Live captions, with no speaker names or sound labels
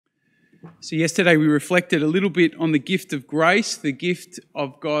So yesterday we reflected a little bit on the gift of grace, the gift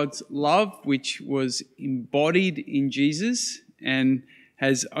of God's love, which was embodied in Jesus and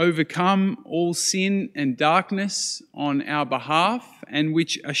has overcome all sin and darkness on our behalf, and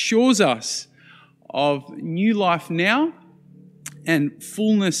which assures us of new life now and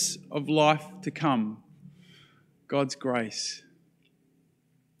fullness of life to come. God's grace.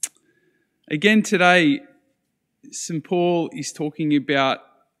 Again today, St. Paul is talking about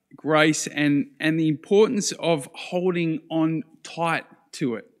grace and the importance of holding on tight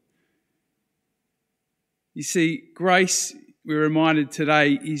to it. You see, grace, we're reminded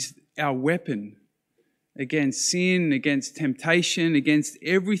today, is our weapon against sin, against temptation, against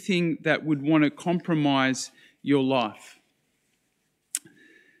everything that would want to compromise your life.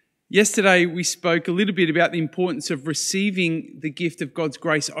 Yesterday, we spoke a little bit about the importance of receiving the gift of God's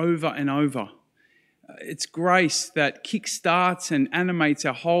grace over and over. It's grace that kickstarts and animates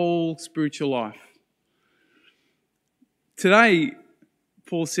our whole spiritual life. Today,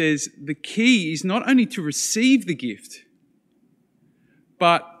 Paul says the key is not only to receive the gift,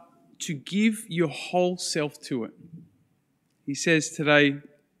 but to give your whole self to it. He says today,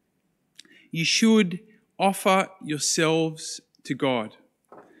 you should offer yourselves to God.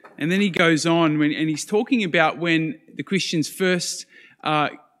 And then he goes on, and he's talking about when the Christians first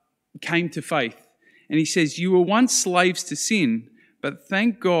came to faith. And he says, you were once slaves to sin, but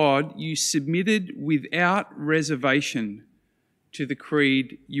thank God you submitted without reservation to the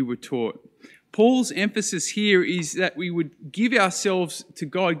creed you were taught. Paul's emphasis here is that we would give ourselves to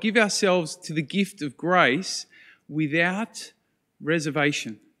God, give ourselves to the gift of grace without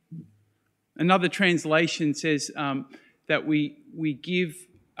reservation. Another translation says that we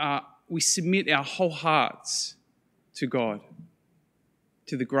submit our whole hearts to God,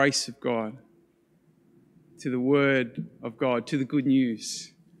 to the grace of God, to the word of God, to the good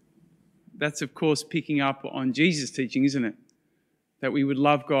news. That's, of course, picking up on Jesus' teaching, isn't it? That we would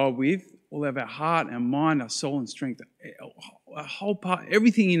love God with all of our heart, our mind, our soul and strength. Our whole part,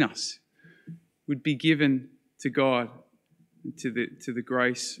 everything in us would be given to God, to the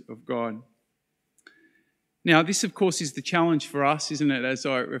grace of God. Now, this, of course, is the challenge for us, isn't it? As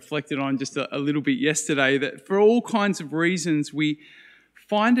I reflected on just a little bit yesterday, that for all kinds of reasons, we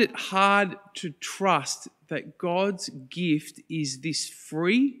find it hard to trust that God's gift is this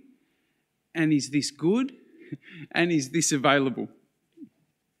free and is this good and is this available.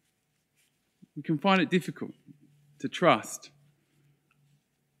 We can find it difficult to trust.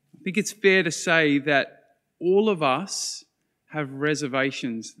 I think it's fair to say that all of us have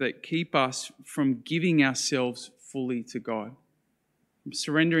reservations that keep us from giving ourselves fully to God, from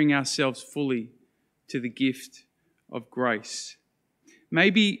surrendering ourselves fully to the gift of grace.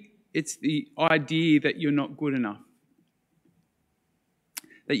 Maybe it's the idea that you're not good enough,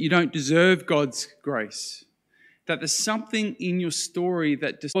 that you don't deserve God's grace, that there's something in your story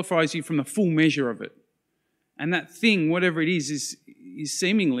that disqualifies you from the full measure of it. And that thing, whatever it is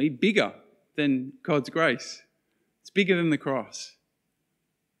seemingly bigger than God's grace. It's bigger than the cross.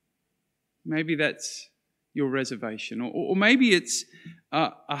 Maybe that's your reservation. Or maybe it's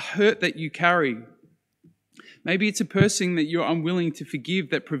a hurt that you carry. Maybe it's a person that you're unwilling to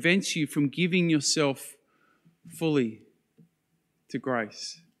forgive that prevents you from giving yourself fully to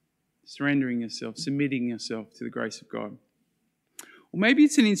grace, surrendering yourself, submitting yourself to the grace of God. Or maybe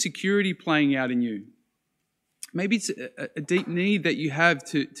it's an insecurity playing out in you. Maybe it's a deep need that you have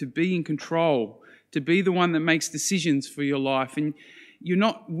to be in control, to be the one that makes decisions for your life, and you're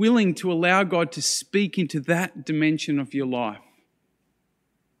not willing to allow God to speak into that dimension of your life.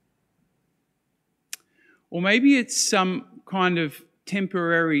 Or maybe it's some kind of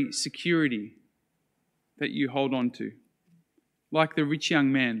temporary security that you hold on to. Like the rich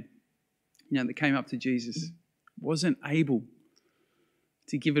young man, that came up to Jesus, wasn't able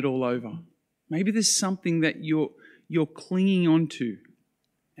to give it all over. Maybe there's something that you're clinging on to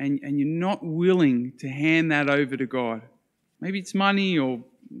and you're not willing to hand that over to God. Maybe it's money and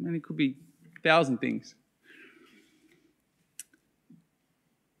it could be 1,000 things.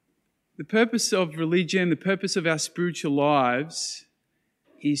 The purpose of religion, the purpose of our spiritual lives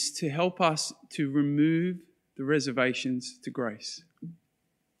is to help us to remove the reservations to grace.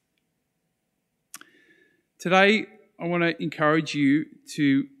 Today, I want to encourage you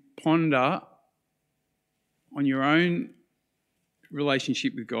to ponder on your own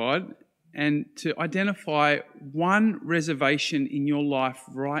relationship with God and to identify one reservation in your life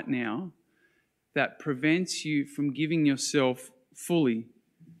right now that prevents you from giving yourself fully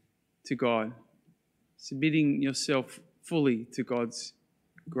to God, submitting yourself fully to God's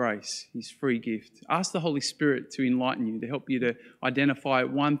grace, His free gift. Ask the Holy Spirit to enlighten you, to help you to identify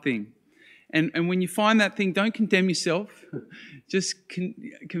one thing. And when you find that thing, don't condemn yourself. Just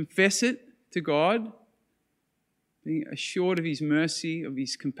confess it to God, being assured of his mercy, of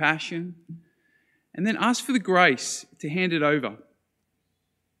his compassion. And then ask for the grace to hand it over,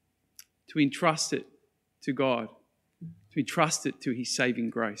 to entrust it to God, to entrust it to his saving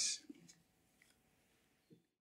grace.